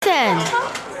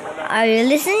Are you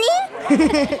listening?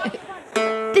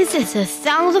 This is the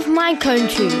sound of my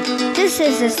country. This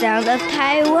is the sound of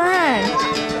Taiwan.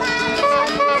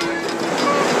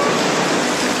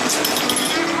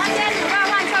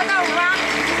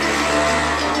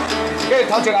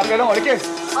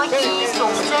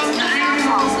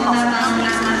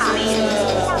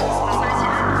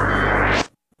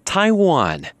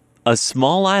 Taiwan, a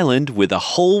small island with a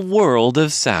whole world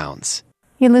of sounds.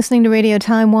 You're listening to Radio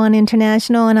Taiwan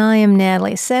International, and I am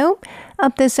Natalie. So,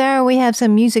 up this hour, we have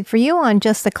some music for you on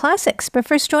Just the Classics. But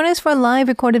first, join us for a live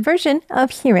recorded version of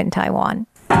Here in Taiwan.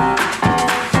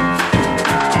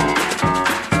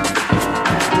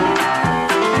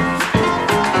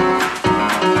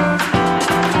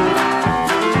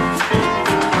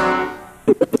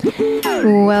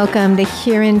 Welcome to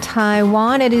Here in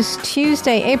Taiwan. It is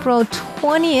Tuesday, April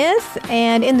 20th,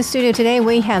 and in the studio today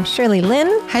we have Shirley Lin.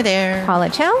 Hi there. Paula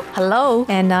Chow. Hello.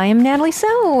 And I am Natalie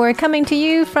So. We're coming to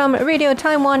you from Radio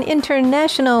Taiwan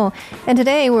International, and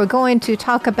today we're going to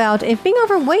talk about if being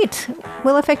overweight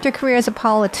will affect your career as a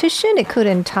politician. It could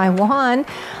in Taiwan.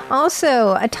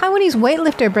 Also, a Taiwanese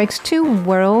weightlifter breaks 2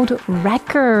 world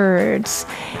records,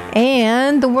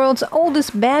 and the world's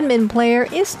oldest badminton player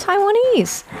is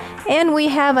Taiwanese. And we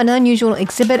have an unusual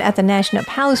exhibit at the National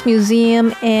Palace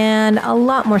Museum and a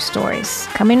lot more stories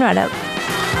coming right up.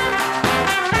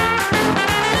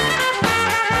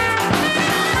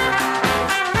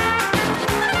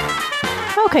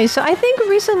 Okay, so I think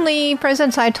recently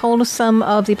President Tsai told some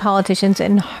of the politicians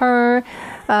in her,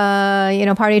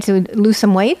 party to lose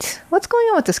some weight. What's going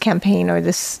on with this campaign or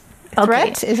this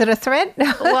threat? Is it a threat?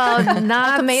 Well,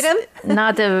 not ultimatum?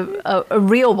 Not a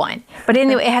real one. But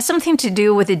anyway, it has something to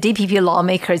do with the DPP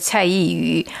lawmaker Cai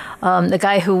Yiyu, the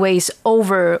guy who weighs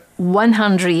over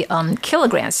 100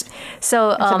 kilograms.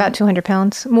 So it's about 200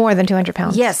 pounds, more than 200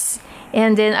 pounds. Yes.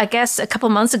 And then I guess a couple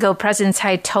months ago, President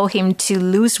Tsai told him to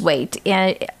lose weight,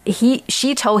 and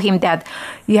she told him that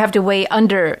you have to weigh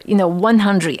under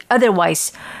 100,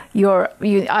 otherwise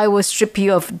I will strip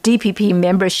you of DPP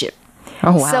membership.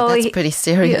 Oh, wow, so that's pretty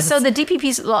serious. So the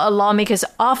DPP's lawmaker's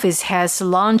office has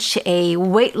launched a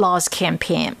weight loss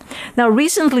campaign. Now,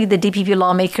 recently, the DPP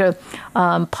lawmaker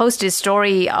posted a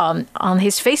story on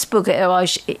his Facebook.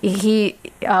 He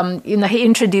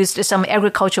introduced some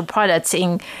agricultural products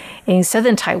in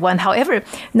southern Taiwan. However,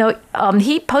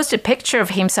 he posted a picture of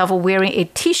himself wearing a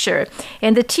T-shirt,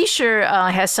 and the T-shirt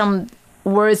has some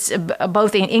words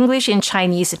both in English and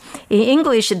Chinese. In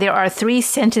English, there are 3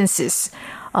 sentences.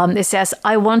 It says,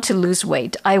 I want to lose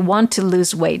weight, I want to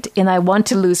lose weight, and I want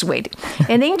to lose weight.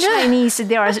 And in Chinese,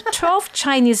 there are 12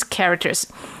 Chinese characters.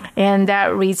 And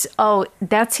that reads,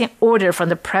 that's an order from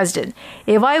the president.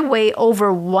 If I weigh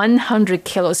over 100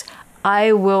 kilos,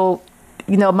 I will,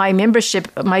 my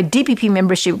DPP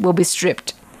membership will be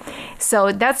stripped.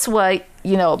 So that's what,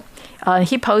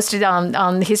 he posted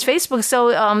on his Facebook.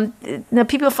 So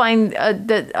people find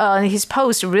his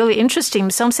post really interesting.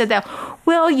 Some said that,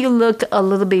 well, you look a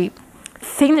little bit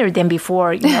thinner than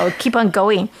before, keep on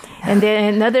going. And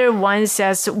then another one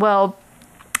says, well,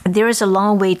 there is a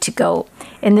long way to go.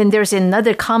 And then there's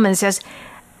another comment that says,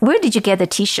 where did you get the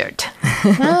T-shirt?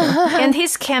 And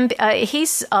his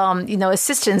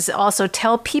assistants also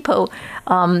tell people,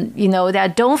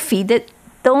 that don't feed the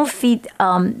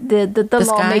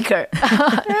lawmaker.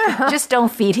 Just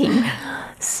don't feed him.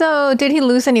 So, did he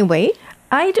lose any weight?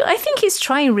 I think he's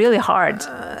trying really hard,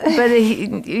 but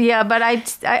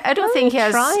I don't think he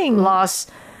has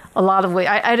lost a lot of weight.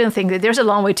 I don't think that there's a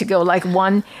long way to go. Like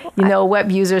one,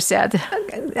 web user said.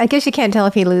 I guess you can't tell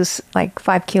if he loses like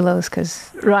 5 kilos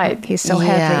because he's so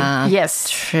heavy. Yes,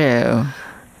 true.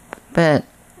 But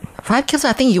 5 kilos,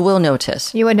 I think you will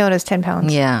notice. You would notice 10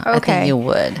 pounds. Yeah, okay. I think you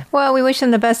would. Well, we wish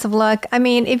him the best of luck. I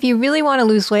mean, if you really want to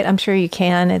lose weight, I'm sure you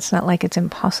can. It's not like it's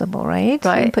impossible, right?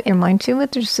 Right. You put your mind to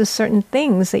it. There's just certain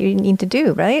things that you need to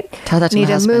do, right? Tell that to you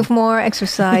my husband. You need to move more,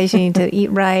 exercise. You need to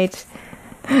eat right.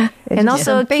 And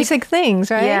also basic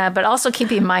things, right? Yeah, but also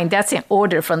keep in mind that's an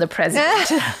order from the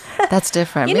president. That's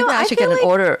different. Maybe I should get an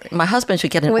order. My husband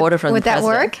should get an order from the president.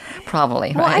 Would that work?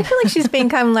 Probably. Well, right? I feel like she's being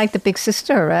kind of like the big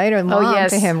sister, right? Or mom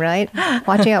to him, right?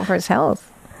 Watching out for his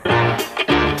health.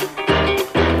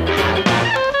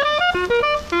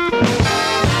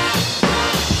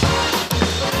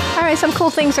 All right, some cool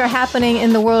things are happening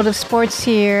in the world of sports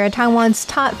here. Taiwan's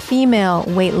top female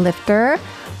weightlifter,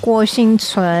 Guo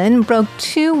Xingchun, broke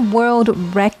 2 world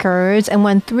records and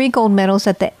won 3 gold medals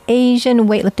at the Asian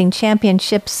Weightlifting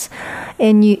Championships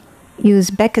in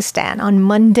Uzbekistan on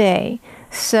Monday.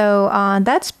 So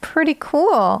that's pretty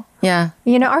cool. Yeah.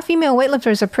 You know, our female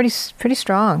weightlifters are pretty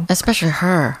strong. Especially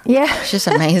her. Yeah. She's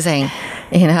amazing,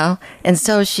 you know? And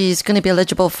so she's going to be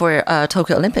eligible for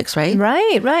Tokyo Olympics, right?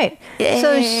 Right.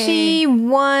 So she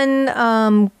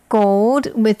won gold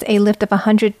with a lift of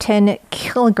 110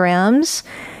 kilograms.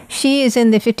 She is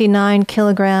in the 59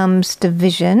 kilograms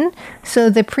division. So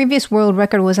the previous world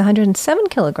record was 107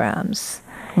 kilograms.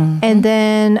 And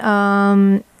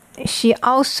then she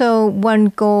also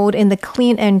won gold in the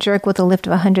clean and jerk with a lift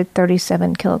of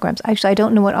 137 kilograms. Actually, I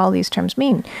don't know what all these terms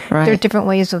mean. Right. There are different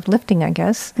ways of lifting, I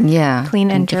guess. Yeah. Clean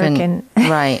and jerk and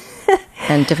right.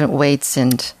 And different weights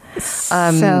and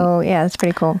so yeah, it's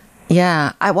pretty cool.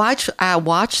 yeah. I watched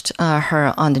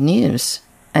her on the news,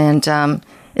 and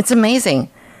it's amazing.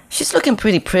 She's looking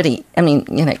pretty. I mean,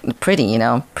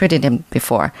 prettier than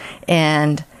before.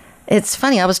 And it's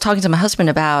funny. I was talking to my husband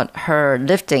about her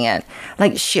lifting it.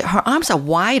 Like her arms are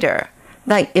wider.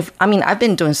 Like I've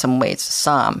been doing some weights,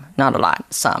 some, not a lot,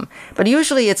 some. But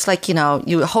usually it's like,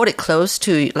 you hold it close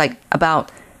to like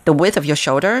about the width of your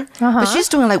shoulder. But she's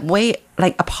doing like way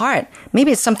like apart.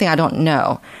 Maybe it's something I don't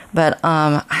know. But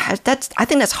I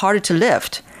think that's harder to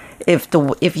lift if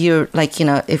you're like,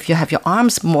 if you have your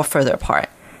arms more further apart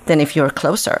than if you're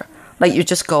closer. Like you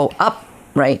just go up,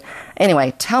 right?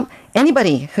 Anyway, tell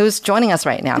anybody who's joining us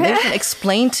right now, maybe you can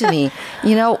explain to me,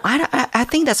 I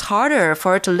think that's harder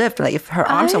for her to lift, like if her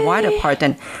arms are wider apart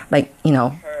than like,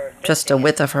 just the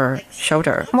width of her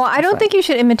shoulder. Well, I don't think you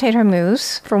should imitate her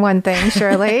moves, for one thing,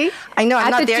 Shirley. I know, I'm At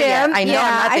not the there gym, yet. I know,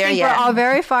 I'm not there I think yet. we're all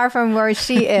very far from where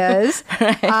she is.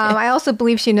 I also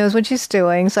believe she knows what she's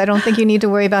doing, so I don't think you need to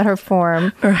worry about her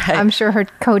form. Right. I'm sure her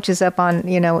coach is up on,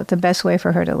 the best way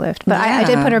for her to lift. But I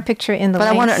did put her picture in the But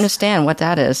I want to links. understand what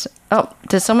that is. Oh,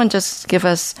 did someone just give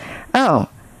us... Oh,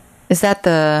 is that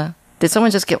the... Did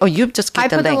someone just give... Oh, you just gave I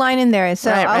the put link. the line in there.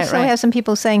 So Right, I also right. have some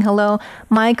people saying hello.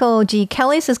 Michael G.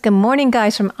 Kelly says, good morning,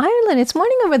 guys, from Ireland. It's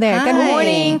morning over there. Hi. Good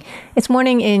morning. It's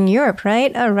morning in Europe,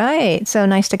 right? All right. So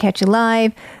nice to catch you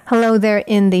live. Hello there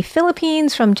in the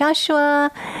Philippines from Joshua.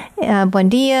 Buen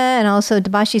dia. And also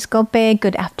Dabashi Scope.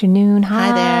 Good afternoon.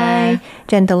 Hi there.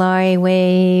 Jen Delari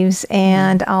waves.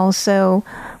 And also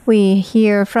we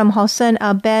hear from Hossein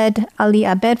Ali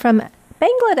Abed from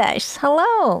Bangladesh.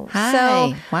 Hello. Hi.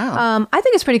 So, Wow. I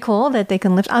think it's pretty cool that they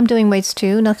can lift. I'm doing weights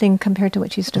too. Nothing compared to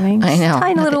what she's doing. I know.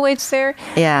 Tiny little weights there.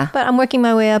 Yeah. But I'm working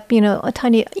my way up, a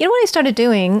tiny. You know what I started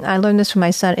doing? I learned this from my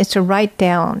son, is to write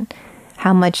down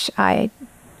how much I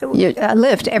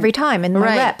lift every time in my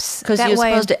Right. reps. Because That you're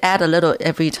way- supposed to add a little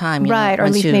every time. Right, or at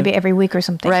once least you- maybe every week or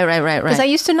something. Right. Because I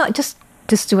used to not just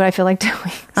do what I feel like doing.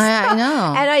 I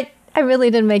know. And I really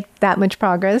didn't make that much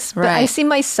progress. But I Right. see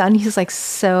my son, he's like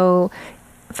so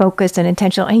focused and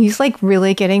intentional, and he's like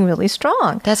really getting really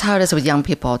strong. That's how it is with young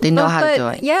people. They know how to do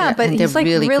it. Yeah, but and he's they're like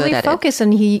really good at it. focused,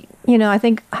 and he, I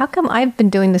think, how come I've been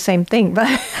doing the same thing, but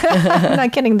I'm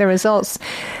not getting the results?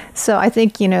 So I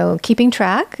think, keeping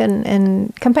track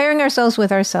and comparing ourselves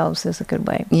with ourselves is a good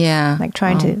way. Yeah. Like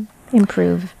trying to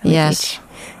improve with Yes.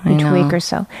 I each know. week or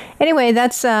so. Anyway,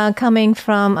 that's coming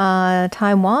from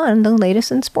Taiwan, the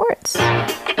latest in sports.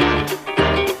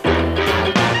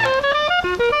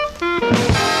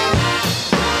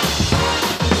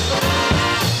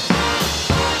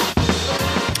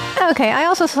 Okay, I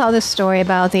also saw this story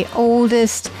about the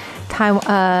oldest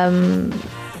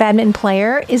badminton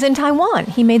player is in Taiwan.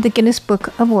 He made the Guinness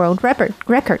Book of World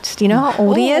Records. Do you know how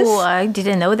old he is? Oh, I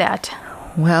didn't know that.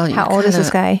 Well, you How old is this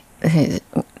guy?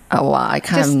 Oh, well, I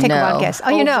kind Just of take know. a wild guess. Oh,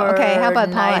 you know. Okay, how about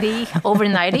Paula? 90? Over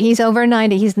 90? He's over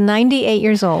 90. He's 98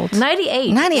 years old.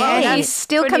 98. 98. Wow, And that's he's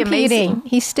still pretty competing. amazing.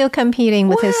 He's still competing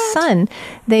with his son.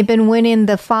 They've been winning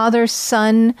the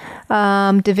father-son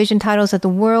division titles at the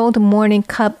World Morning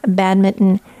Cup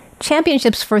Badminton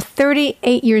Championships for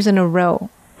 38 years in a row.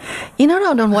 I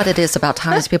don't know what it is about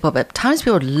Taiwanese people, but Taiwanese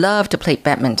people love to play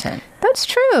badminton. That's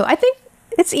true. I think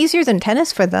it's easier than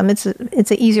tennis for them. It's an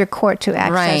easier court to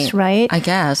access, right? I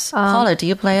guess. Paula, do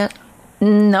you play it?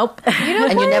 Nope. You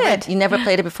don't And play it. you never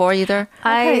played it before either?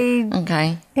 I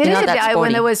Okay. It You're is not that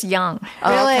when sporty. I was young.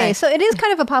 Really? okay. So it is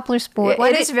kind of a popular sport.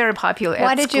 It is very popular.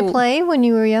 Why at did you school. play when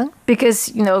you were young? Because,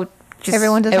 just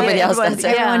Everyone does Everybody it. else does it.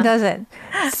 Everyone does it.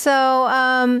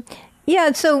 So,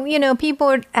 so, people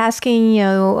are asking,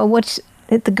 what's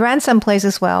the grandson plays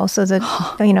as well. So the,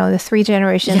 the three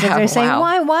generations. Yeah, and they're saying,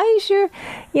 wow. why is your,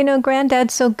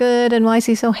 granddad so good? And why is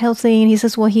he so healthy? And he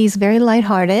says, well, he's very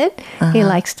lighthearted. He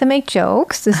likes to make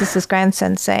jokes. This is his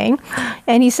grandson saying.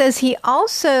 And he says he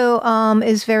also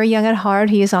is very young at heart.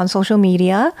 He is on social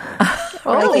media.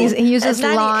 Like he uses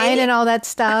At 98. Line and all that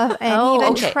stuff. And he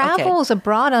even okay. travels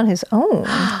abroad on his own.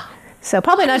 So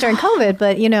probably not during COVID,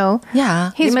 but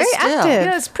Yeah, he's he very must still. active.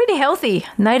 Yeah, it's pretty healthy.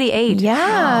 98.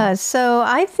 Yeah. So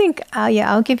I think,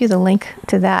 I'll give you the link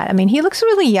to that. I mean, he looks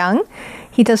really young.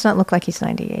 He does not look like he's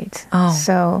 98. Oh.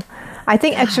 So I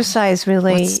think exercise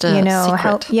really, What's the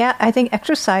help. secret? Yeah, I think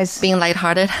exercise. Being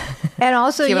lighthearted. And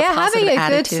also, Keep a having positive a good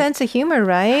attitude. sense of humor,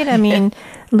 right? I mean,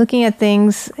 looking at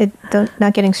things,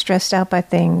 not getting stressed out by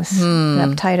things, and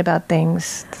uptight about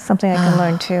things. Something I can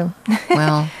learn too.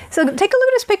 Well, So take a look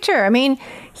at his picture. I mean,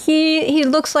 he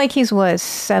looks like he's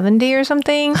 70 or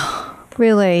something.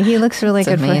 Really, he looks really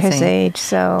good for his amazing. age.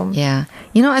 So yeah.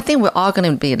 I think we're all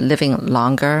going to be living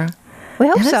longer. we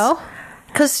hope And so.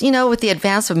 Because, with the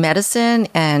advance of medicine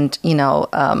and,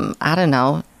 I don't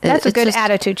know. That's a it's good just-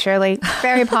 attitude, Shirley.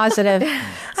 Very positive.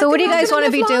 So what do you think I'm guys want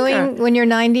to gonna be live doing longer. when you're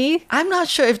 90? I'm not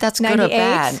sure if that's good 98? or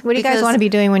bad. What do you guys because want to be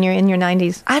doing when you're in your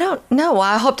 90s? I don't know.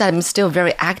 I hope that I'm still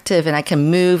very active and I can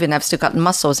move and I've still got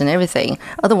muscles and everything.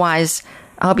 Otherwise,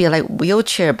 I'll be like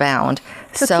wheelchair bound.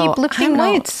 So keep I lifting don't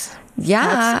know. weights.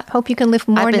 Yeah. Let's hope you can lift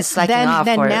more I've been slacking off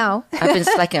than for now. I've been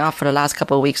slacking off for the last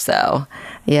couple of weeks, though.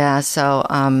 Yeah, so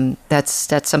that's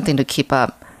something to keep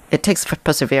up. It takes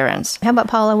perseverance. How about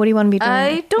Paula? What do you want to be doing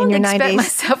I don't in your expect 90s?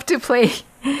 myself to play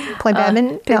Play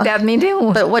badminton? play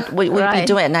badminton. But what would you be Right.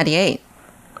 doing at 98?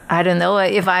 I don't know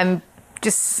if I'm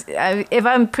if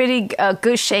I'm pretty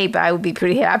good shape, I would be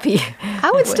pretty happy. I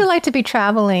would still like to be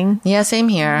traveling, Yeah, same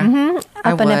here.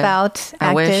 up and about, I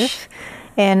active, wish.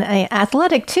 and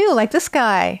athletic too, like this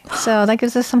guy. So that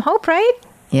gives us some hope, right?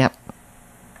 Yep.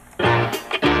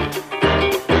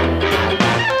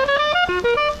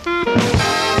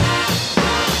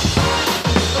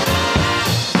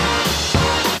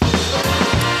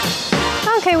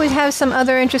 Okay, we have some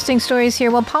other interesting stories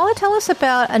here. Well, Paula, tell us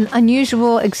about an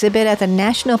unusual exhibit at the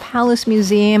National Palace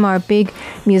Museum, our big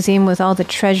museum with all the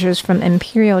treasures from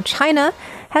Imperial China.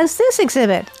 Has this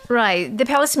exhibit? Right. The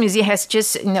Palace Museum has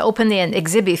just opened an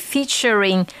exhibit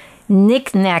featuring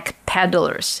knick-knack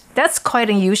peddlers. That's quite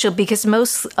unusual because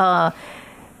most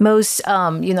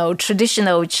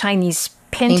traditional Chinese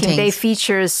painting, they Paintings.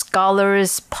 feature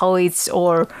scholars, poets,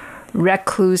 or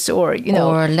recluse, or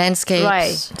Or landscapes.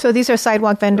 Right. So these are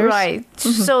sidewalk vendors? Right.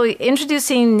 So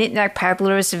introducing knick-knack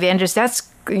peddlers, vendors, that's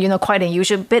quite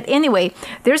unusual. But anyway,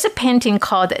 there's a painting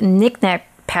called Knick-knack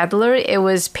Peddler. It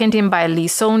was painted by Li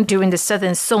Song during the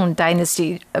Southern Song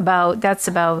Dynasty. That's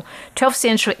about 12th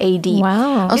century AD.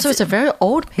 Wow. Also, it's a very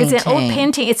old painting. It's an old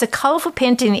painting. It's a colorful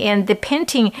painting, and the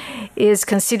painting is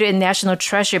considered a national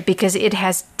treasure because it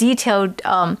has detailed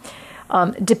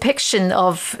depiction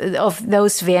of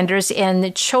those vendors and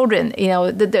the children.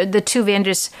 The two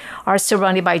vendors are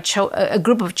surrounded by a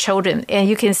group of children, and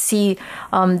you can see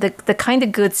the kind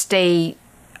of goods they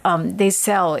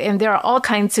sell, and there are all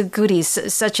kinds of goodies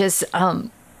such as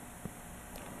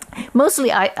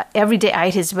mostly everyday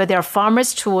items, but there are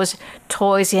farmers' tools,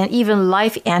 toys, and even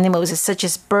live animals such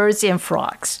as birds and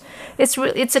frogs.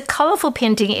 It's a colorful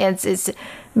painting, and it's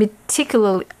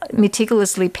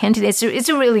meticulously painted. It's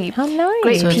a really How nice.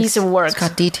 great So piece of work. It's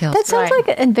got details. That sounds Right.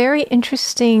 like a very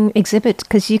interesting exhibit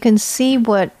because you can see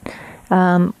what,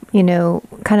 kind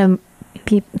of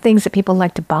things that people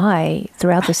like to buy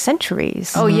throughout the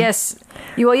centuries. Oh yes,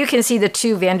 you can see the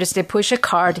two vendors. They push a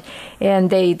cart, and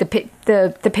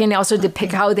the painting also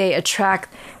depict how they attract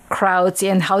crowds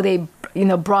and how they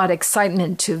brought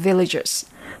excitement to villagers.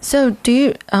 So, do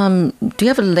you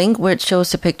have a link where it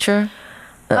shows the picture?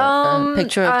 A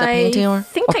picture of the painting or I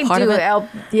think or I part do. of it? I'll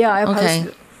Okay.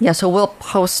 post. Yeah, so we'll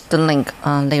post the link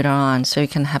later on so you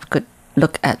can have a good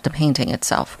look at the painting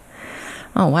itself.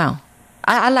 Oh, wow.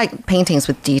 I like paintings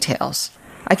with details.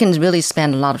 I can really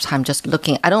spend a lot of time just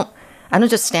looking. I don't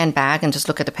just stand back and just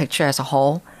look at the picture as a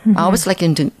whole. I always like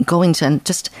to go into and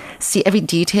just see every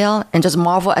detail and just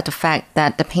marvel at the fact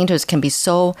that the painters can be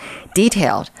so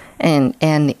detailed and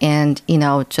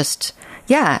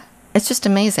it's just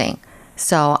amazing.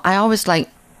 So I always like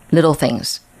little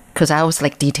things because I always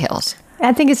like details.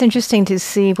 I think it's interesting to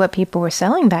see what people were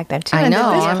selling back then too. I And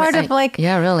know. This I'm- part of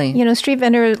yeah, really. street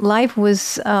vendor life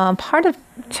was part of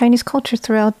Chinese culture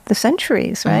throughout the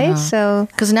centuries, right? So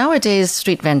Because nowadays,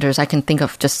 street vendors, I can think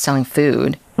of just selling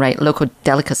food, right? Local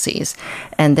delicacies.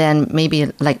 And then maybe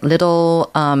like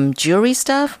little jewelry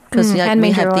stuff. Because we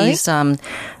handmade have jewelry. these,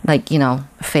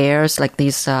 fairs, like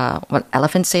these,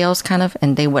 elephant sales kind of.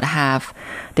 And they would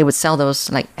sell those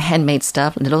like handmade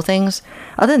stuff, little things.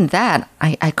 Other than that,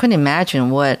 I couldn't imagine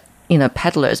what,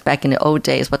 peddlers back in the old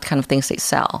days, what kind of things they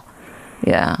sell.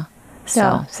 Yeah.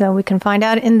 So we can find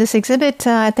out in this exhibit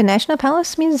at the National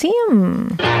Palace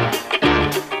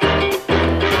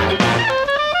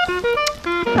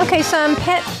Okay, some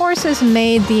pet horses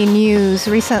made the news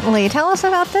recently. Tell us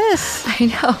about this. I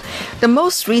know. The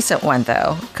most recent one,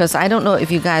 though, because I don't know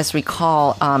if you guys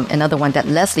recall another one that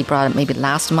Leslie brought up maybe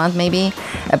last month,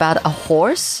 about a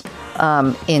horse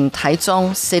in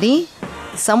Taichung City.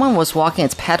 Someone was walking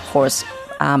its pet horse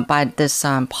by this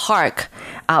park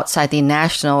outside the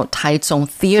National Taichung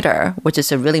Theater, which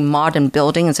is a really modern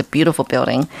building. It's a beautiful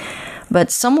building. But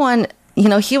someone,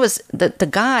 he was, the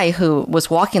guy who was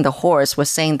walking the horse was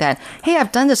saying that, hey,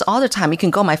 I've done this all the time. You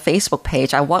can go on my Facebook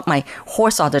page. I walk my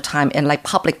horse all the time in like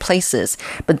public places.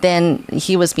 But then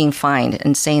he was being fined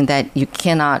and saying that you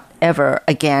cannot ever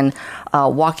again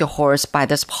walk your horse by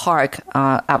this park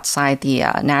outside the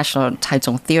National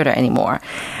Taichung Theater anymore.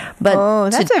 But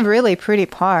that's a really pretty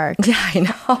park. Yeah, I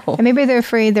know. And maybe they're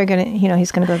afraid they're gonna,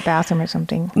 he's gonna go to the bathroom or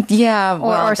something. Yeah,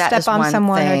 well, or step on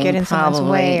someone or get in someone's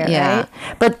way. Right?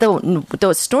 But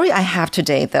the story I have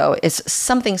today, though, is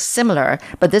something similar.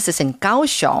 But this is in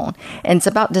Kaohsiung, and it's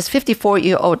about this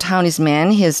 54-year-old Taiwanese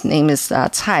man. His name is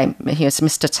Cai. Here's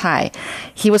Mr. Cai.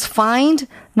 He was fined.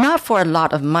 Not for a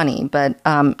lot of money, but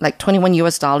like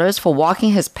 $21 for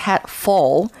walking his pet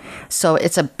foal. So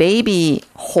it's a baby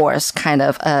horse, kind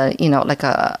of, like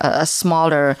a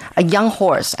smaller, a young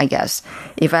horse, I guess.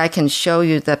 If I can show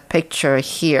you the picture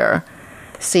here.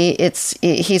 See,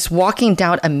 he's walking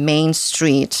down a main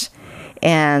street,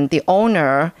 and the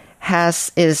owner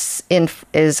is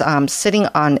sitting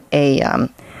on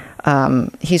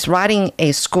he's riding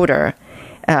a scooter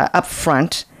up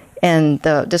front. And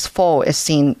this foal is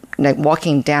seen like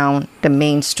walking down the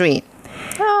main street.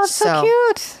 Oh, it's so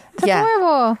cute. It's adorable.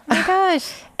 Oh my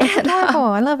gosh. It's adorable.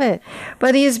 I love it.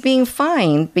 But he is being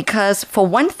fined because, for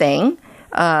one thing,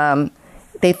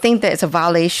 they think that it's a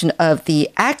violation of the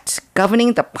act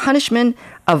governing the punishment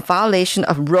of violation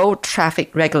of road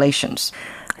traffic regulations.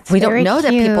 We don't know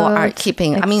that people are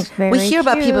keeping, we hear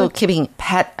about people keeping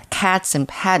pet cats and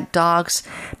pet dogs,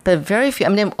 but very few.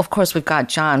 Of course, we've got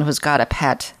John, who's got a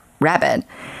pet rabbit,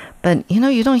 but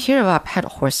you don't hear about pet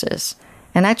horses.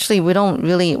 And actually,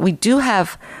 we do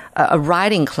have a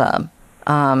riding club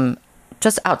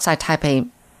just outside Taipei,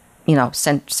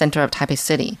 center of Taipei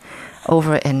City,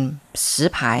 over in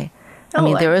Shipai.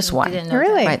 There is one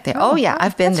really right there. Oh yeah,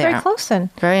 I've been there. Very close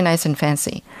then. Very nice and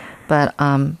fancy, but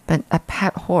a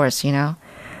pet horse,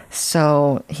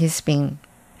 so he's going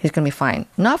to be fine.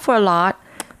 Not for a lot,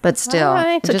 but still. All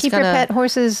right, so keep your pet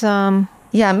horses.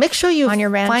 Yeah, make sure you on your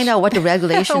ranch. Find out what the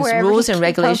regulations, rules and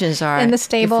regulations are in the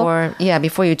stable.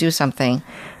 Before you do something.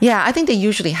 Yeah, I think they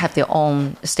usually have their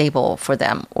own stable for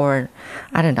them, or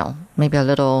I don't know, maybe a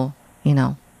little,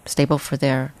 stable for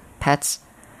their pets.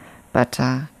 But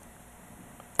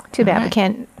too bad we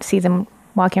can't see them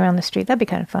walking around the street. That'd be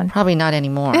kind of fun. Probably not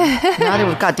anymore. Now that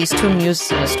we've got these two news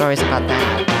stories about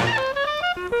that.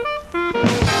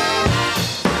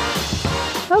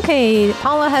 Okay,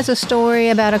 Paula has a story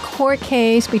about a court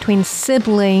case between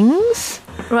siblings.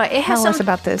 Right. Tell us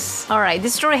about this. All right.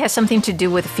 This story has something to do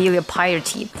with filial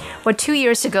piety. Well, 2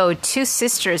 years ago, two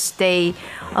sisters, they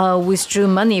withdrew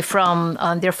money from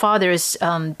their father's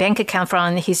bank account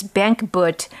from his bank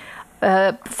book.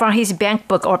 From his bank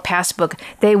book or passbook,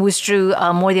 they withdrew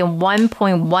more than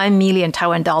 1.1 million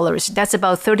Taiwan dollars. That's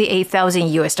about 38,000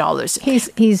 US dollars.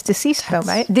 He's deceased though,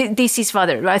 right? Deceased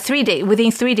father, right? Within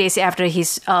 3 days after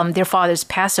their fathers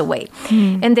passed away.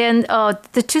 And then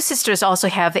the two sisters also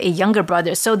have a younger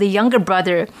brother. So the younger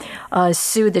brother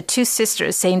sued the two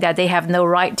sisters, saying that they have no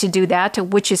right to do that,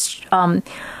 which is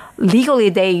legally,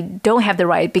 they don't have the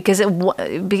right, because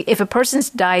if a person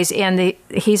dies and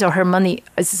his or her money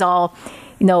is all,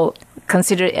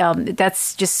 considered,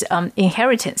 that's just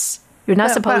inheritance. You're not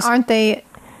supposed. But aren't they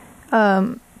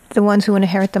the ones who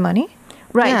inherit the money?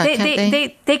 Right.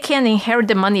 Yeah, they can inherit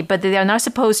the money, but they are not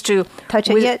supposed to touch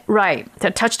it yet. Right. To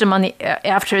touch the money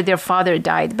after their father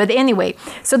died. But anyway,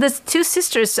 so the two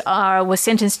sisters were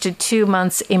sentenced to 2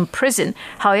 months in prison.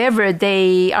 However,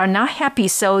 they are not happy,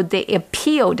 so they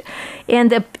appealed.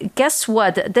 And guess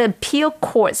what? The appeal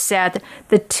court said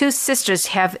the two sisters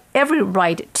have every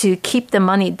right to keep the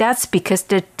money. That's because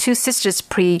the two sisters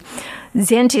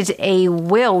presented a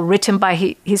will written by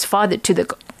his father to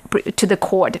the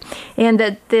court. And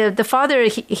the father,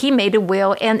 he made a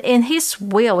will, and in his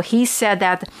will he said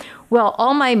that, well,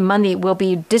 all my money will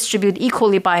be distributed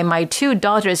equally by my two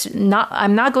daughters.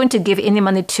 I'm not going to give any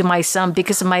money to my son,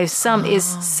 because my son is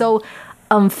so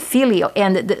unfilial,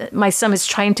 and my son is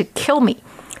trying to kill me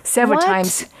several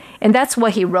times. And that's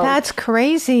what he wrote. That's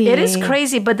crazy. It is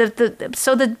crazy, but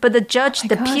the judge,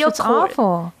 the appeal court,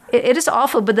 awful. It is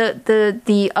awful. But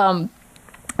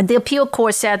the appeal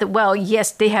court said, well,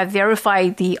 yes, they have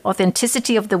verified the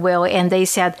authenticity of the will, and they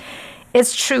said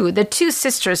it's true. The two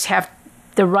sisters have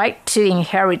the right to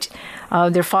inherit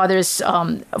their father's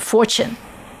fortune.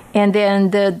 And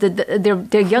then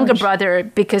their younger brother,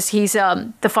 because he's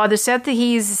the father said that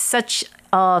he's such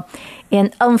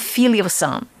an unfilial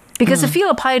son. Because the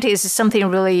filial piety is something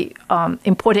really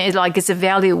important. It's a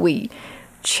value we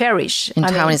cherish in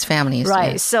Taiwanese families,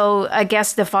 right? Yeah. So I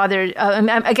guess the father,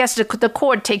 I guess the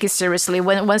court take it seriously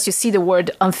once you see the word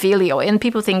unfilial, and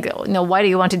people think, why do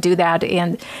you want to do that?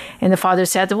 And the father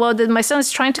said, well, my son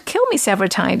is trying to kill me several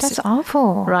times. That's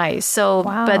awful. Right. So,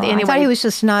 Wow. but anyway, I thought he was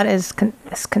just not as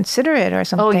considerate or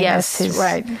something. Oh, yes, as his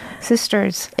right.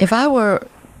 sisters. If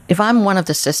I'm one of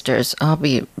the sisters, I'll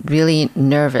be really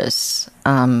nervous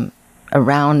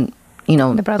around,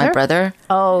 The brother? my brother.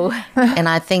 Oh, And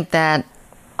I think that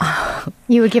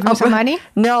You would give him some money?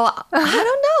 no, I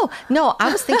don't know. No,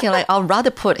 I was thinking I'll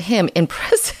rather put him in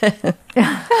prison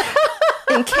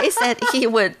in case that he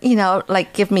would,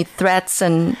 give me threats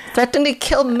and threaten to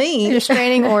kill me.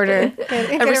 Restraining order.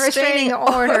 Get a restraining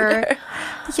order.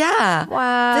 Yeah.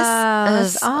 Wow. This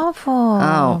is That's awful.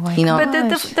 Oh, my but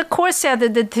gosh. the court said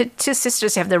that the two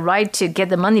sisters have the right to get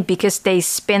the money because they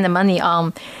spend the money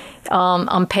on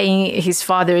paying his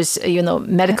father's,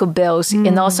 medical bills,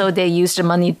 and also they used the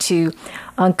money to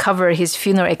cover his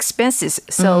funeral expenses.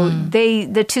 So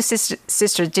the two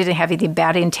sisters didn't have any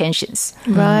bad intentions.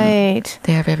 Right.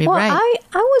 They are very Well, right.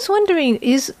 I was wondering,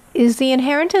 is the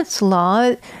inheritance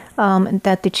law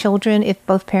that the children, if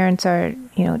both parents are,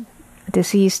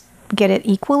 deceased, get it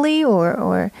equally,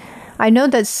 or I know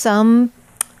that some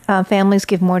families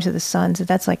give more to the sons.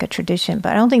 That's like a tradition,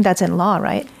 but I don't think that's in law,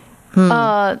 right?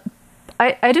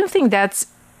 I don't think that's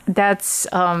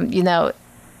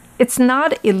it's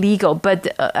not illegal,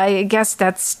 but I guess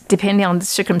that's depending on the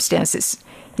circumstances.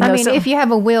 I mean, if you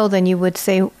have a will, then you would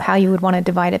say how you would want to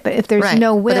divide it. But if there's right.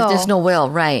 no will, But if there's no will,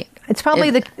 right. it's probably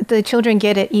the children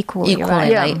get it equally, Equally,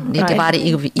 right? right? They divide it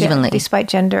evenly. Despite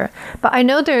gender. But I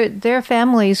know there are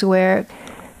families where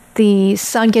the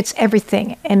son gets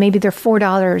everything, and maybe they're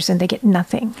 $4 and they get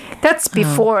nothing. That's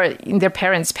before their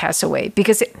parents pass away.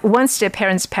 Because once their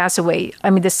parents pass away, I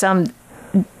mean, the son,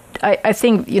 I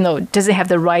think, doesn't have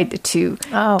the right to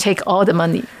take all the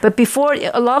money. But before,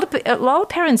 a lot of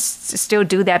parents still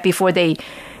do that before they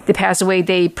pass away.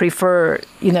 They prefer,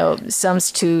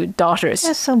 sons to daughters.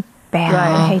 That's so bad. Right.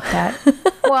 I hate that.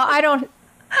 Well, I don't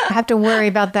have to worry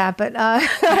about that, but I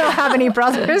don't have any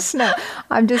brothers. No,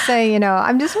 I'm just saying,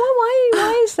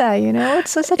 why is that?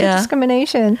 It's such a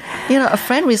discrimination. A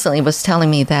friend recently was telling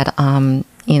me that,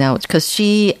 because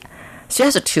she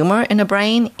has a tumor in her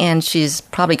brain and she's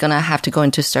probably going to have to go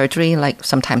into surgery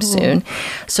sometime soon.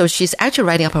 So she's actually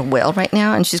writing up her will right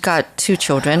now, and she's got 2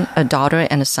 children, a daughter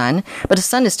and a son. But the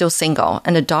son is still single,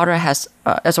 and the daughter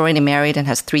is already married and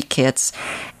has 3 kids.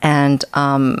 And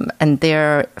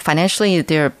they're financially,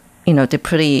 they're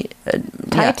pretty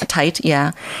tight.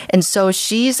 Yeah. And so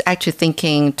she's actually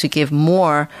thinking to give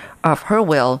more of her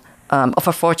will, of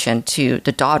her fortune, to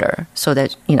the daughter, so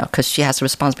that, because she has the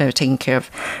responsibility of taking care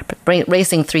of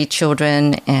raising 3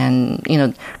 children, and,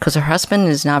 because her husband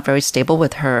is not very stable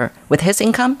with his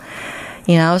income.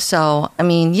 So, I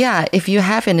mean, yeah, if you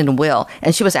have it in a will,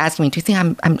 and she was asking me, do you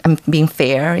think I'm being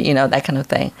fair? That kind of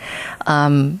thing.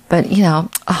 But,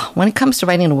 when it comes to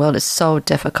writing a will, it's so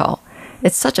difficult.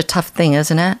 It's such a tough thing,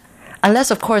 isn't it?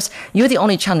 Unless, of course, you're the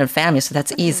only child in the family, so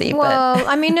that's easy. Well,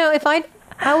 I mean, no, if I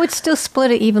would still split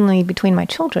it evenly between my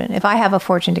children. If I have a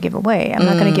fortune to give away, I'm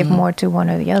not going to give more to one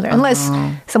or the other. Unless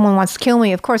someone wants to kill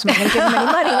me, of course I'm not going to give them any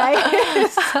money, right?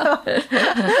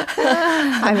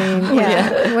 I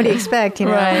mean, what do you expect,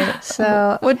 Right.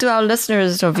 So, what do our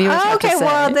listeners or viewers have to say?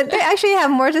 Well, they actually have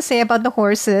more to say about the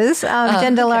horses.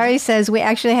 Jen Delari says, we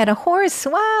actually had a horse,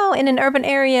 in an urban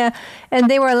area, and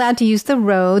they were allowed to use the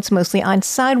roads, mostly on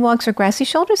sidewalks or grassy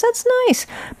shoulders. That's nice.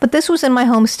 But this was in my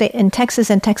home state in Texas,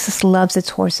 and Texas loves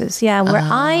its horses. Yeah, where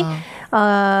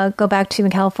I go back to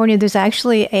in California, there's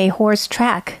actually a horse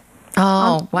track.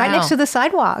 Oh, wow. Right next to the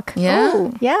sidewalk. Yeah?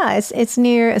 Ooh, yeah, it's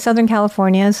near Southern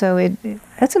California, so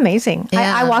that's amazing.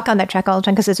 Yeah. I walk on that track all the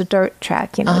time because it's a dirt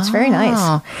track. It's very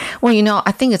nice. Well,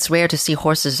 I think it's rare to see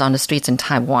horses on the streets in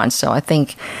Taiwan. So I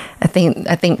think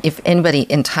if anybody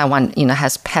in Taiwan,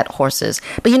 has pet horses,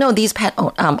 but these pet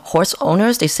horse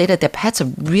owners, they say that the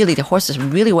horses are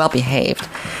really well behaved.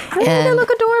 They look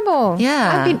adorable.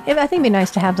 Yeah. I think it'd be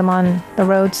nice to have them on the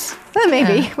roads. Well,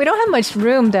 maybe. We don't have much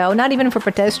room, though, not even for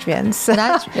pedestrians.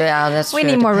 That's true. We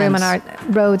need more room on our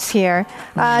roads here.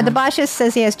 The Bashes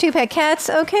says he has 2 pet cats.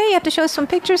 Okay, you have to show us some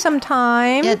pictures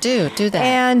sometime. Yeah, do that.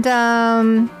 And,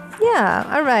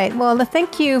 all right. Well,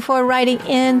 thank you for writing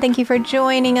in. Thank you for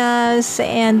joining us.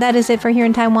 And that is it for Here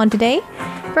in Taiwan Today.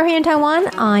 For Here in Taiwan,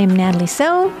 I'm Natalie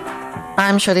So.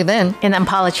 I'm Shirley Lin. And I'm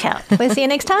Paula Chow. We'll see you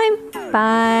next time.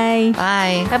 Bye.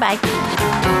 Bye.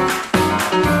 Bye-bye.9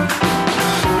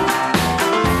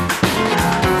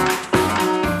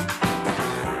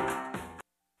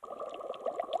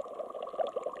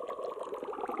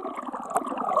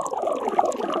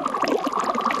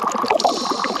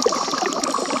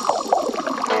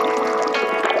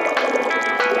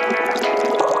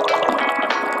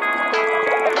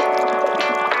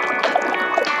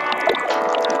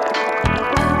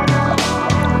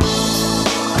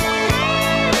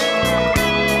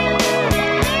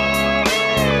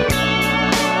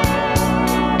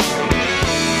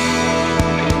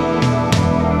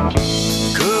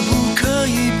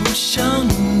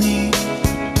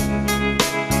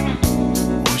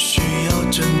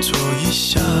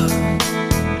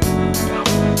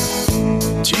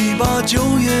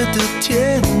月的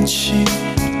天气，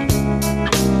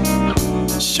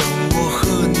像我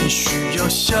和你需要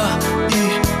下一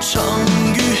场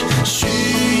雨，需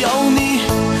要你，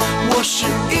我是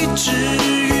一只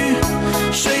鱼，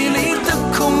水里的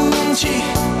空气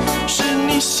是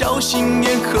你小心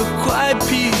眼和坏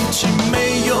脾气，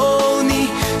没有你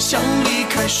像离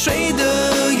开水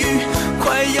的鱼，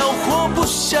快要活不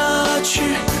下去，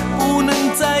不能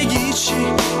在一起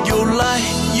游来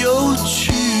游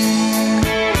去。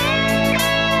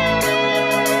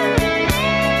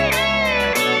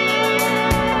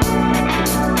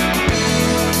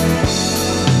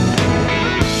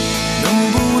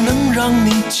让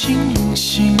你清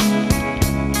醒，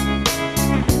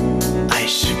爱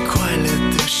是快乐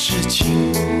的事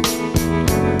情，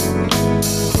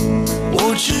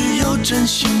我只有真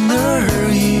心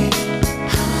而已，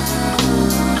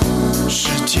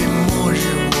世界末日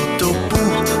我都不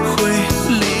会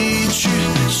离去，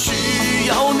需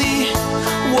要你，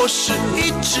我是一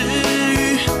只鱼，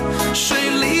水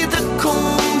里的空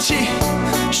气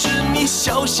是你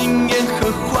小心眼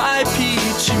和坏脾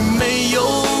气，没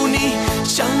有你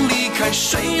像离开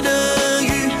水的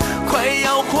鱼，快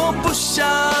要活不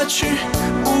下去，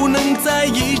不能在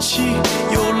一起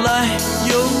游来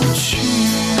游去。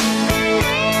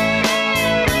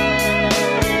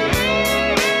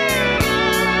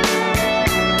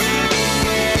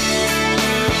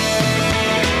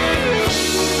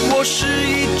我是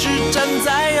一只站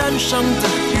在岸上的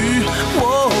鱼，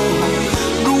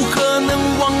如何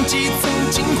能忘记曾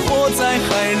经活在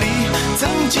海里，曾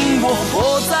经我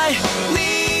活在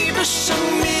你的生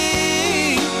命。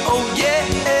Oh yeah，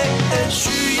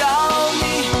 需要你，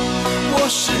我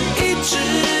是一只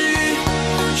鱼，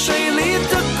水里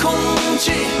的空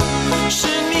气是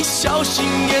你小心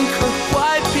眼和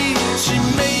坏脾气，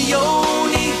没有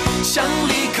你像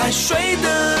离开水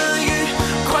的鱼，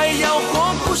快要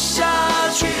活不下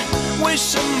去，为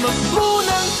什么不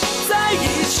能在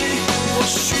一起？我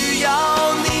需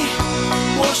要你，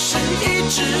我是一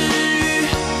只鱼，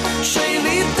水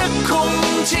里的空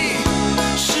气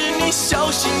是你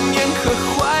小心眼和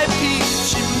坏脾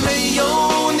气，没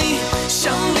有你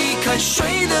像离开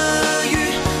水的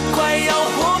鱼，快要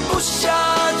活不下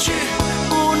去，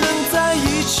不能在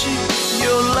一起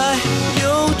游来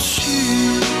游去。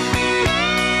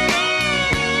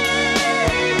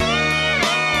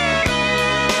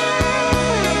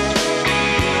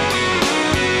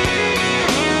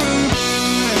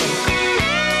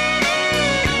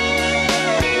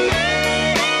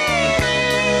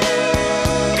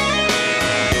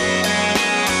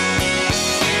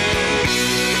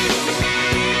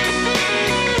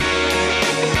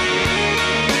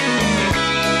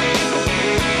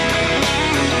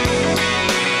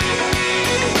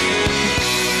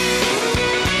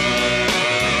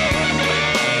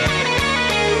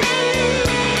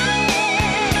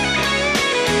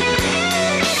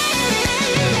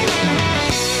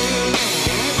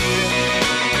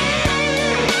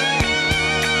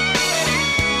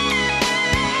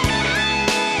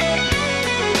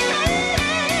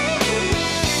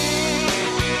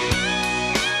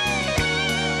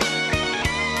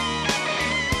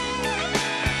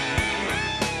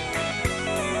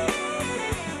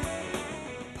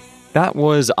That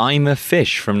was I'm a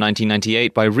Fish from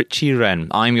 1998 by Richie Ren.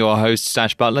 I'm your host,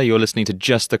 Sash Butler. You're listening to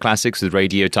Just the Classics with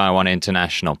Radio Taiwan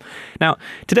International. Now,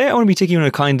 today I want to be taking you on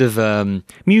a kind of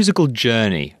musical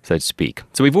journey, so to speak.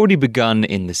 So we've already begun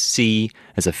in the sea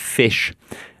as a fish.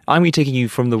 I'm going to be taking you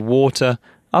from the water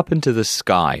up into the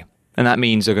sky. And that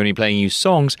means I'm going to be playing you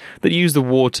songs that use the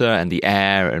water and the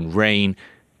air and rain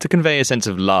to convey a sense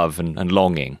of love and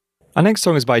longing. Our next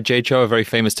song is by Jay Chou, a very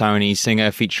famous Taiwanese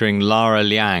singer, featuring Lara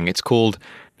Liang. It's called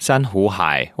San Hu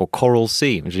Hai, or Coral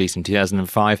Sea. It was released in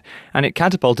 2005, and it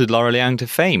catapulted Lara Liang to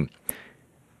fame.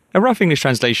 A rough English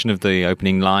translation of the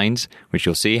opening lines, which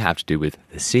you'll see have to do with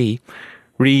the sea,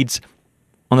 reads,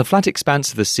 "On the flat expanse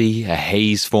of the sea, a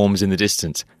haze forms in the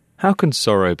distance. How can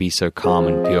sorrow be so calm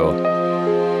and pure?"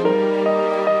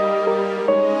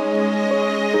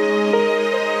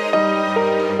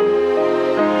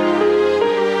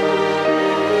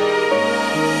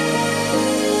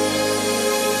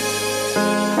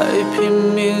海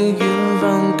平面远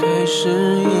方开始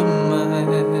阴霾，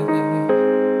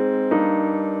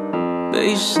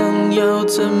悲伤要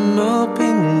怎么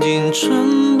平静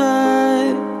纯白？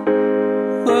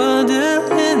我的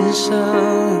脸上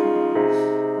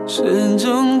始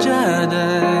终夹带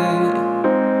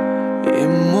淹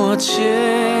没浅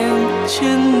浅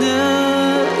的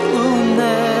无奈。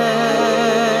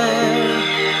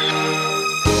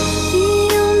你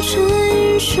用唇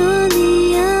语说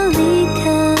你要离开，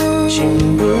心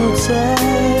不在，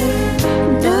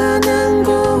那难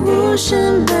过无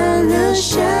声般流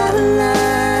下来，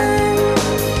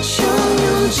汹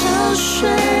涌潮水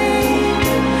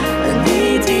让你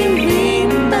听明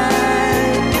白，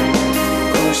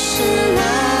不是浪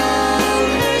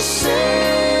还是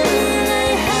泪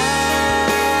海，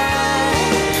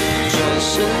转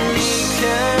身离开，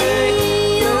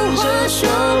有话说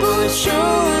不出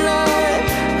来，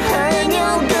海鸟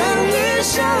跟鱼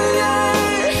相爱，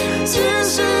只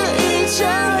是一场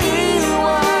意外，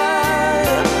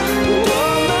我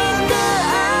们的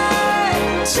爱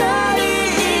差异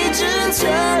一直存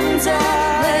在，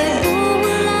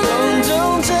风中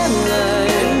传来，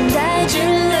带着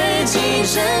泪积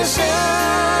成伤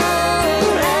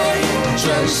害，转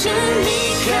身离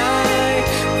开，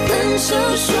分手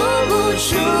说不出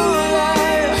来，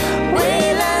蔚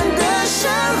蓝的珊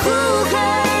瑚海，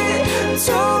错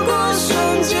过瞬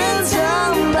间苍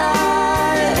白，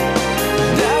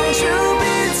当初别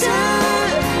谈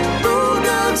不够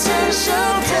成熟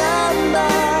坦白，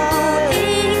不应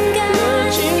该热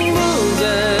情不在，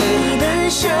你的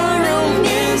笑容勉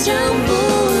强不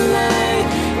来，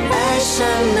爱上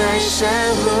那珊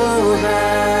瑚海。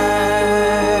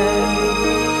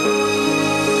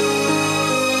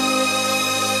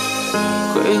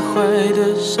毁坏的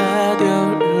沙雕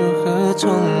如何重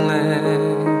来？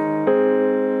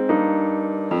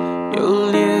有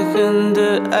裂痕的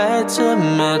爱怎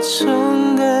么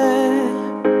重盖？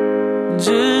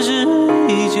只是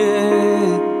一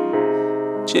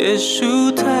结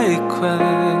束太快，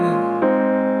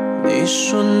你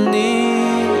说你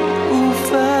无法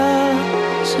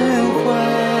释怀。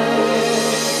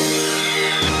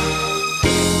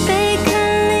贝壳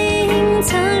里隐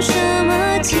藏什么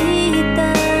期待？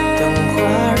等花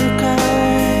儿开，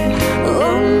我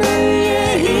们也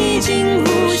已经无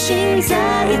心再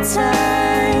猜，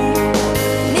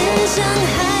面向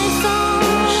海风，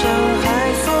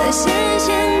咸咸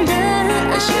的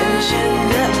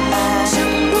爱，想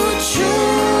不出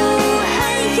还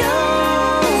有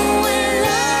未来，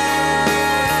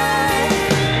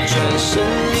转身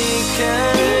离开，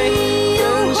有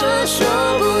话说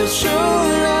不出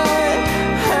来，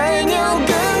海鸟跟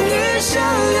鱼相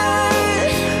爱，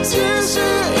只是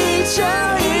一场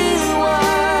意外，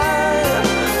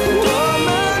我们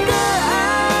的爱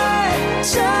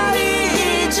差异一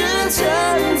直存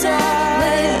在，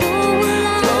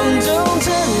风中传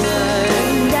来，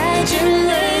带着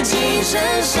泪积成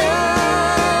伤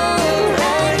害，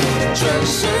转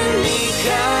身离开，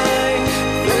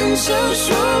分手说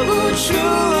不出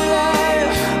来，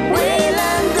蔚蓝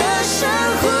的珊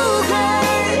瑚海，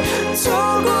错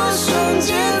过瞬间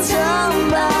苍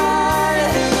白，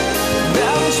当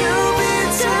初别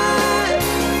谈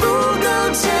不够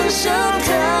成熟坦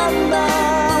白，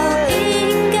不应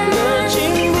该热情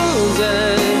不在，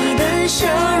你的笑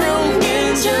容勉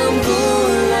强不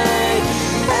来，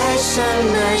爱上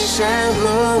那珊瑚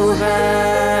海。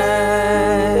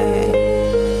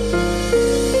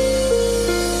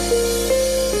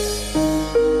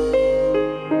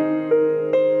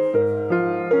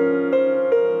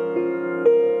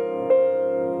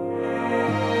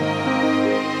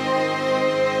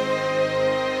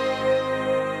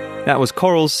That was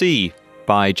Coral Sea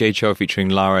by Jay Chou featuring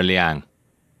Lara Liang.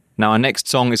 Now our next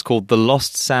song is called The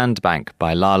Lost Sandbank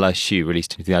by Lala Xu,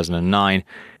 released in 2009,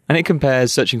 and it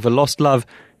compares searching for lost love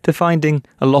to finding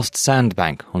a lost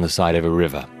sandbank on the side of a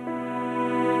river.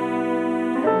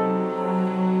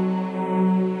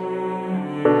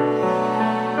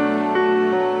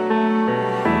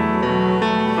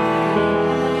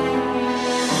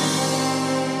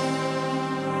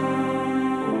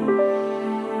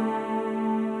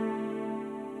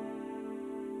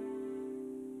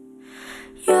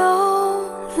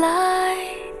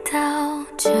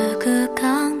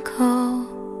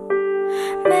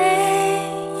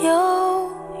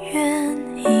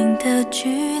 的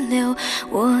拘留，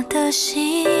我的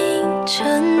心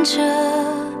乘着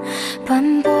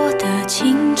斑驳的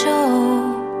轻舟，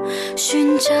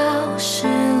寻找失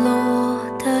落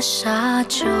的沙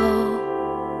洲。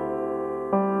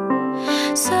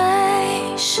随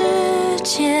时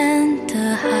间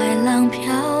的海浪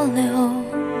漂流，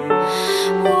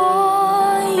我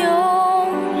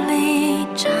用力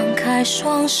张开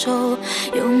双手，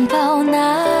拥抱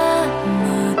那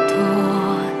么多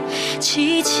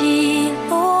起起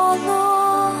落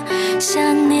落，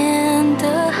想念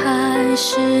的还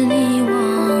是你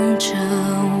望着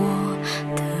我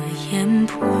的眼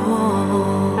波。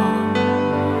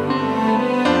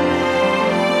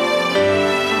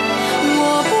我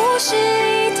不是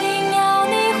一定要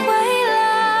你回来，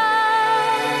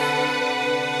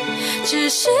只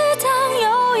是当有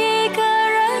一个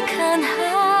人看海，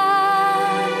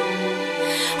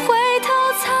回头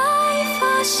才发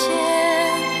现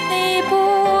你不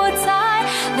在，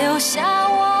留下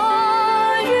我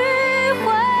迂回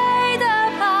的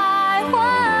徘徊。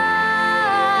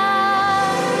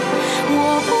我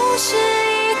不是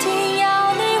一定要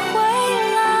你回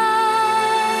来，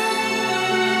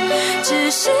只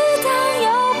是当又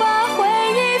把回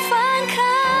忆翻开，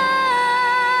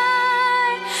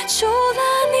除了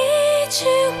你之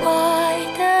外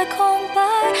的空白，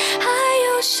还有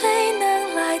谁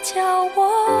能来教我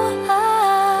爱？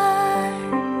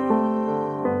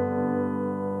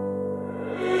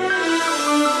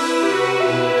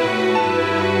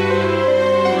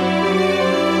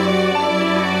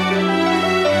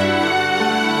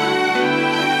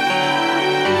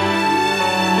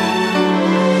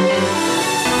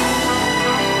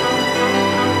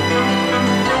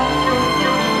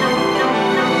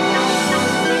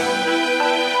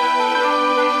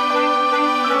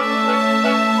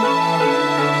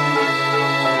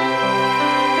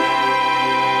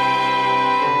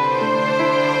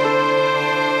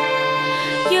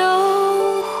又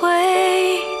回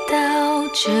到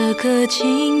这个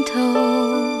尽头，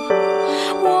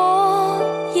我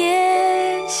也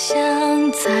想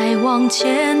再往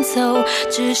前走，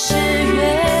只是越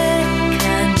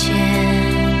看见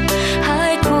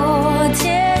海阔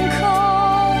天空，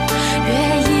越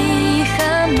遗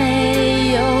憾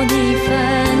没有你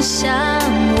分享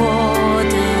我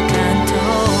的感动。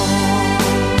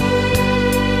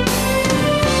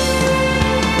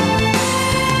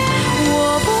我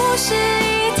不是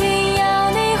一定要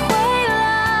你回来，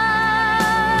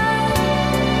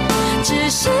只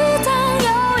是当有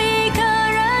一个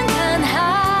人看海，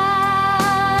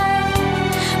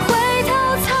回头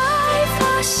才发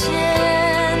现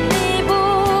你不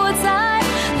在，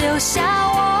留下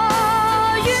我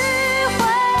迂回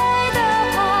的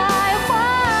徘徊。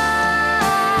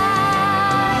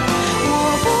我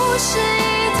不是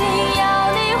一定要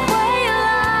你回来，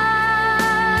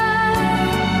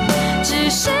只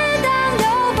是当又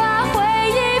把回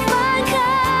忆翻开，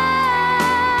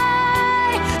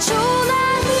除了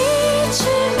你之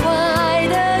外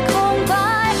的空白，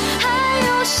还有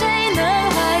谁能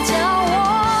来教我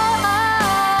爱？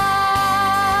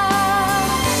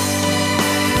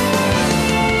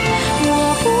我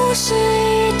不是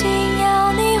一定要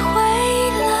你回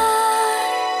来，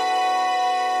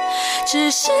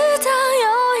只是当有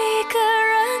一个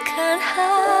人看海，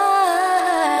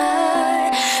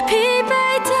疲惫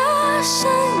的身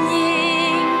影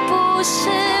不是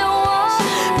我，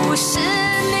不是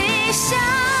你想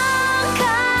看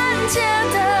见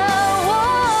的我。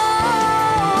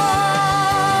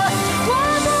我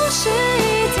不是一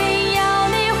定要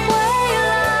你回来，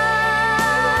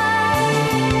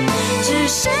只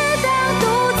是当独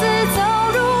自走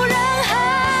入人海，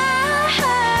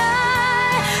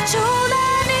除了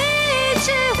你之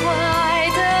外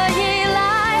的依赖，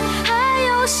还有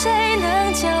谁能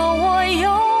叫我勇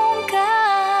敢？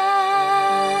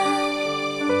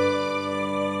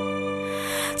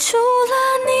除了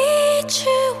你之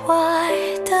外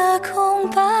的空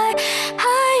白，还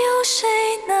有谁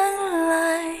能来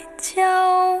教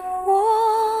我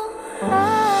爱？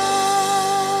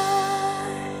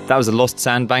 That was The Lost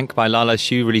Sandbank by Lala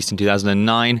Xu, released in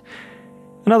 2009.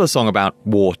 Another song about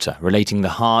water, relating the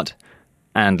heart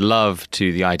and love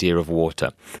to the idea of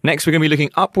water. Next, we're going to be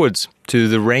looking upwards to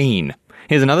the rain.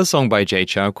 Here's another song by Jay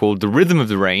Chou called The Rhythm of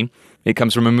the Rain. It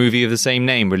comes from a movie of the same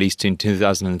name, released in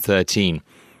 2013.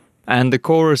 And the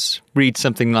chorus reads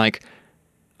something like,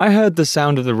 I heard the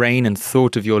sound of the rain and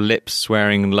thought of your lips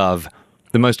swearing love,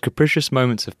 the most capricious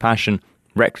moments of passion,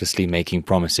 recklessly making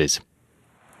promises.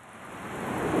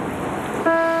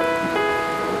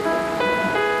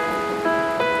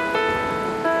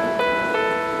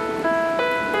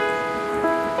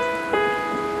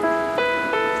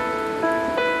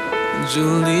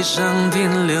 伫地上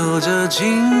停留着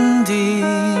蜻蜓，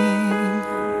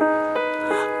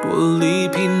玻璃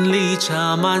瓶里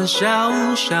插满小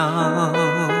小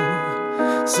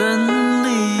森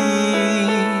林，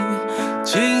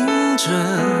青春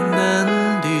嫩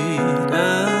绿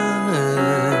的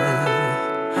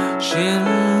鲜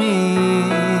明，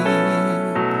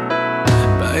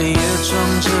白叶窗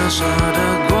折射的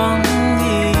光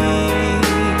影，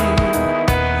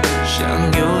像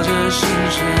有着心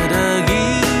事的一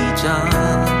张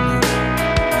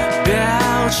表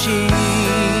情，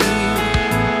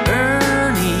而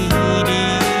你低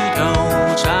头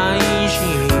摘星，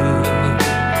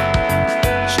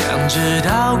想知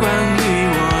道关于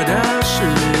我的事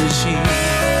情，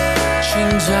请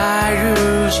在日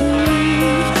记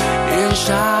烟沙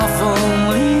风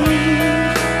里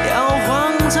摇晃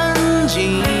曾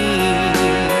经，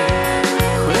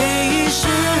回忆是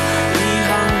一行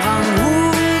行梧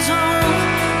桐，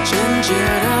简洁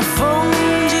的风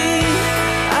景，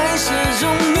爱是种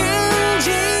年纪，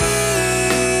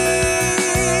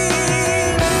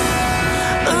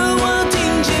而我听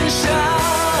见下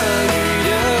雨的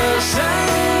声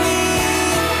音，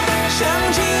想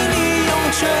起你用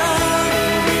唇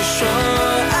语说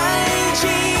爱情，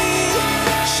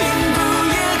幸福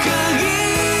也可以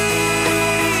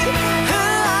很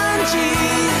安静，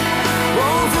我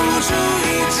付出一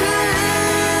直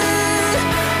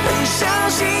很小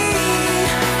心，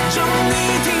终于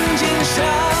听见下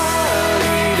雨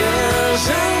的声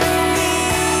音，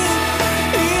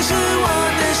于是我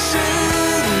的世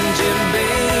界被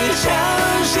敲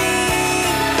醒，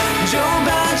就把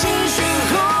情绪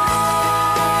红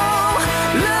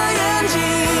了眼睛，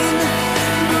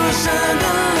不舍的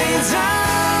泪在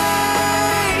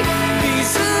彼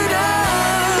此的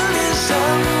脸上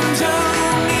透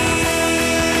明。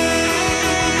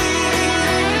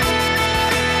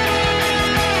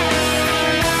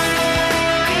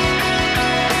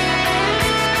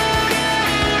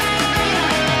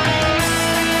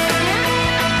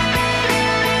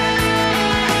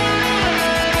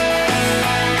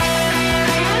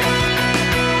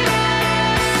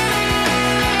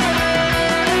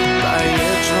白叶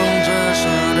中折射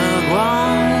的光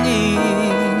影，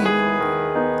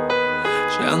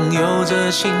像有着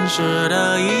心事的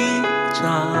一张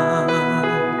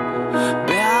表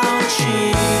情，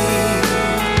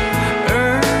而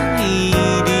你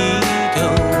低头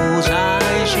摘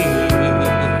星，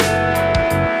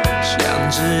想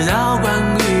知道关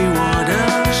于我的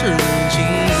事情，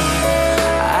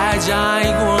爱在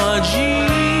过境，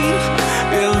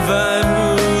缘分不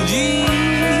尽，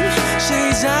谁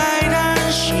在担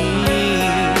心？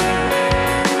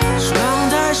窗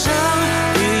台上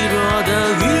滴落的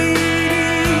雨滴，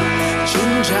轻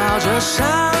敲着伤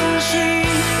心，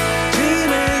替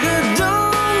每个冬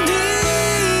天。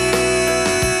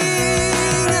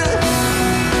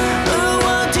而我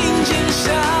听见下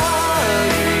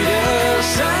雨的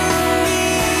声音，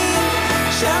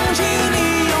想起你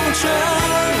用唇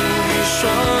语说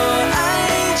爱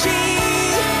情，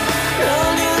热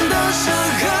恋的时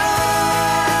刻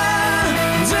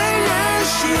最任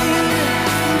性，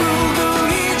不顾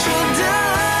一切的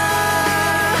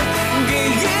给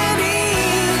约定，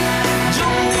终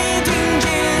于听见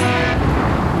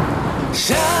下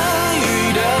雨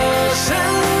的声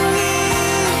音，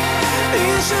于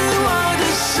是我的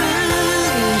世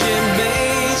界被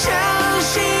敲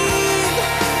醒，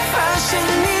发现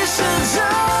你始终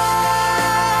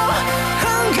很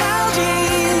靠近，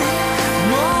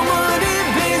默默地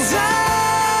陪在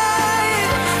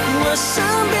我身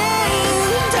边，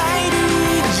态度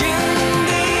坚定。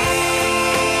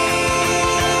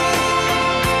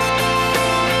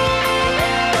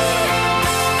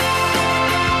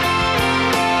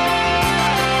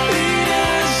雨的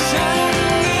声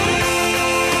音。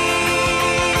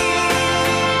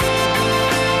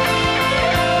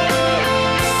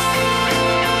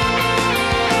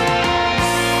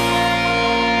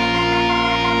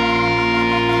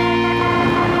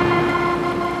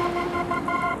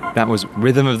That was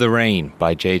Rhythm of the Rain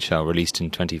by Jay Chou, released in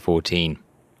 2014.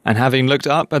 And having looked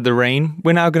up at the rain,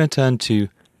 we're now going to turn to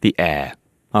the air.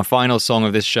 Our final song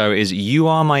of this show is You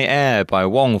Are My Air by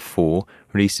Wong Fu,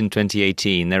 released in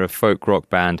 2018. They're a folk rock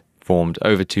band formed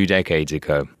over 2 decades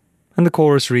ago. And the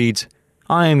chorus reads,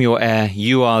 I am your air,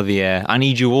 you are the air, I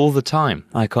need you all the time,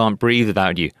 I can't breathe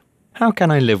without you, how can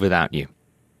I live without you?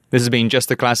 This has been Just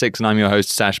the Classics, and I'm your host,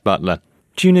 Sash Butler.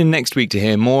 Tune in next week to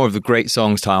hear more of the great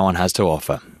songs Taiwan has to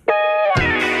offer.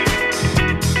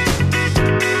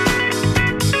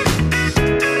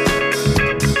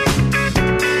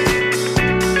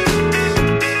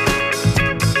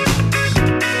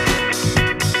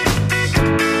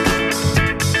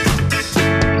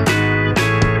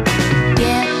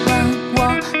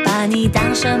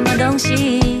 什么东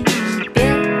西，别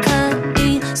刻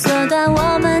意缩短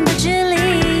我们的距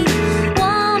离，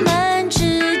我们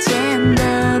之间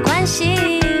的关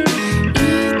系一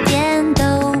点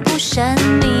都不神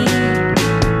秘。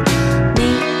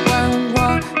你问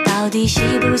我到底喜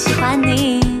不喜欢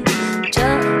你，这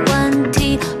问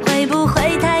题会不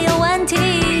会太有问题？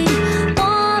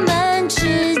我们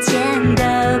之间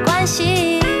的关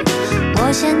系，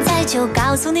我现在就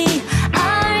告诉你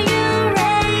Are you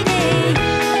ready？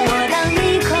 我当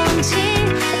你空气，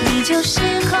你就是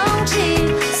空气，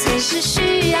随时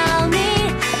需要你，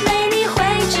没你会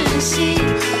窒息。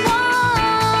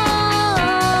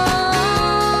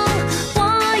我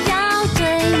要对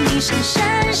你深深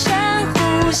深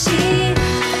呼吸。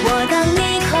我当你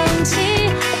空气，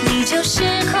你就是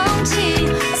空气，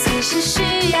随时需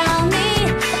要你，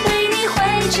没你会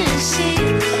窒息。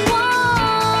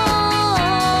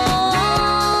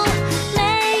没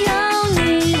有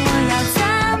你，我要怎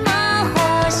么活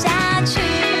下去？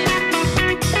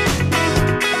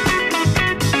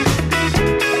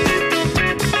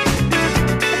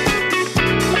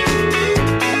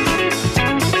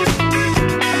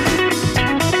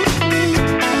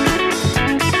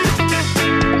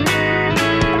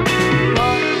我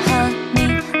和你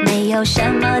没有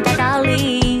什么大道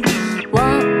理，我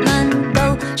们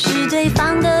都是对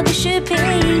方的必需品。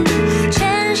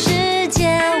全世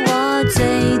界我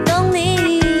最懂你，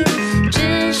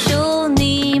只属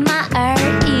你妈而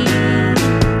已。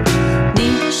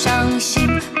你伤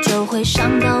心就会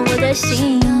伤到我的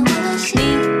心，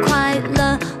你快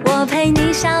乐我陪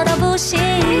你笑到不行，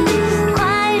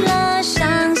快乐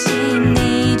伤心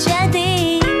你决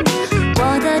定，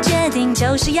我的决定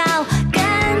就是要跟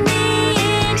你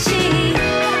一起。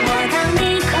我当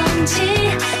你空气，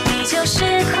你就是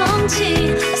空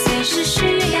气，随时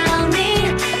需要你，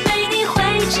没你会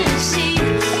窒息。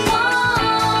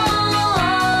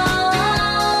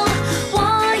我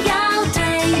要对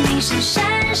你深深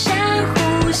深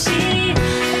呼吸。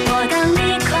我当你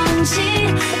空气，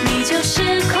你就是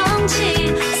空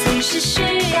气，随时需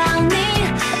要你，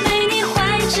没你会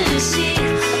窒息。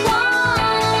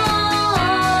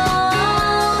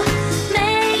没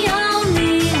有你，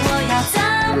我要怎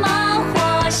么活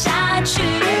下去？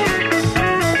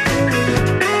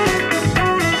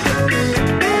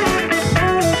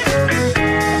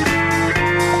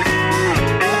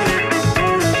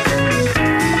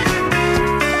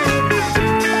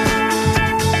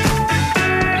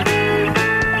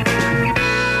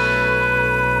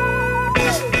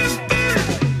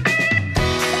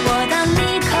我当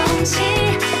你空气，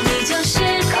你就是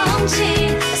空气，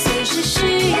随时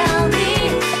需要你，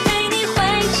没你会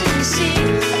窒息。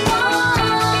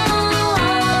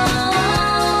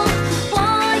我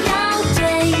要对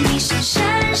你深深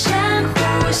深呼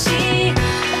吸。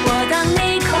我当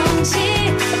你空气，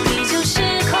你就是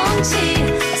空气，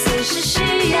随时需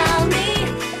要你，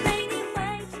没你会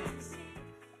窒息。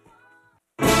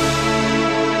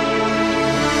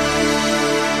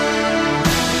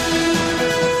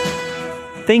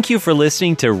Thank you for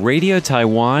listening to Radio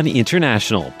Taiwan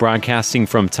International, broadcasting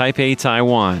from Taipei,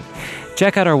 Taiwan.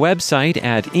 Check out our website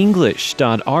at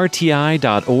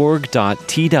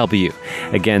english.rti.org.tw.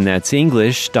 Again, that's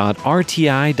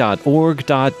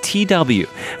english.rti.org.tw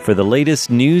for the latest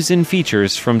news and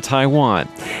features from Taiwan.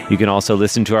 You can also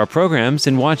listen to our programs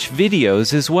and watch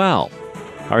videos as well.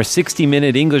 Our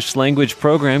 60-minute English language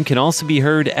program can also be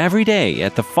heard every day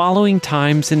at the following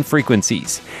times and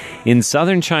frequencies. In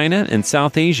southern China and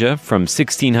South Asia from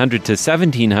 1600 to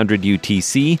 1700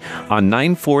 UTC on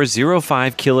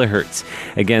 9405 kHz.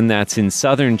 Again, that's in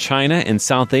southern China and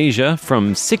South Asia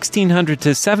from 1600 to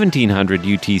 1700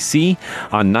 UTC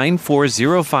on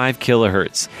 9405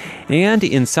 kHz. And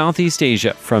in Southeast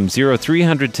Asia from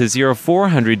 0300 to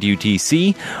 0400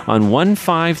 UTC on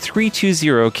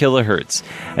 15320 kHz.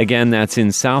 Again, that's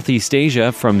in Southeast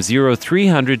Asia from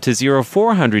 0300 to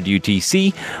 0400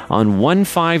 UTC on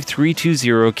 15320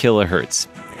 kHz.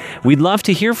 We'd love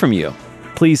to hear from you.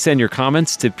 Please send your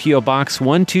comments to P.O. Box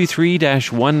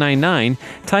 123-199,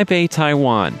 Taipei,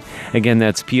 Taiwan. Again,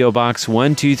 that's P.O. Box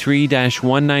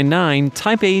 123-199,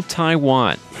 Taipei,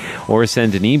 Taiwan. Or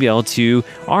send an email to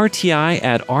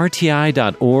rti@rti.org.tw.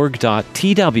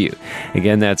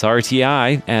 Again, that's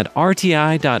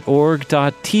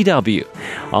rti@rti.org.tw.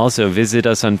 Also, visit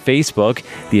us on Facebook.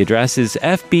 The address is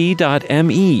fb.me/Radio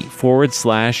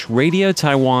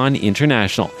Taiwan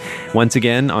International. Once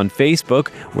again, on Facebook,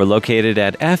 we're located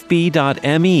at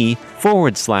fb.me/Radio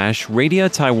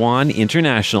Taiwan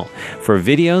International for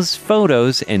videos,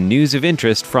 photos, and news of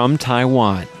interest from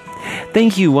Taiwan.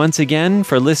 Thank you once again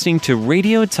for listening to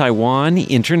Radio Taiwan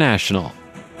International.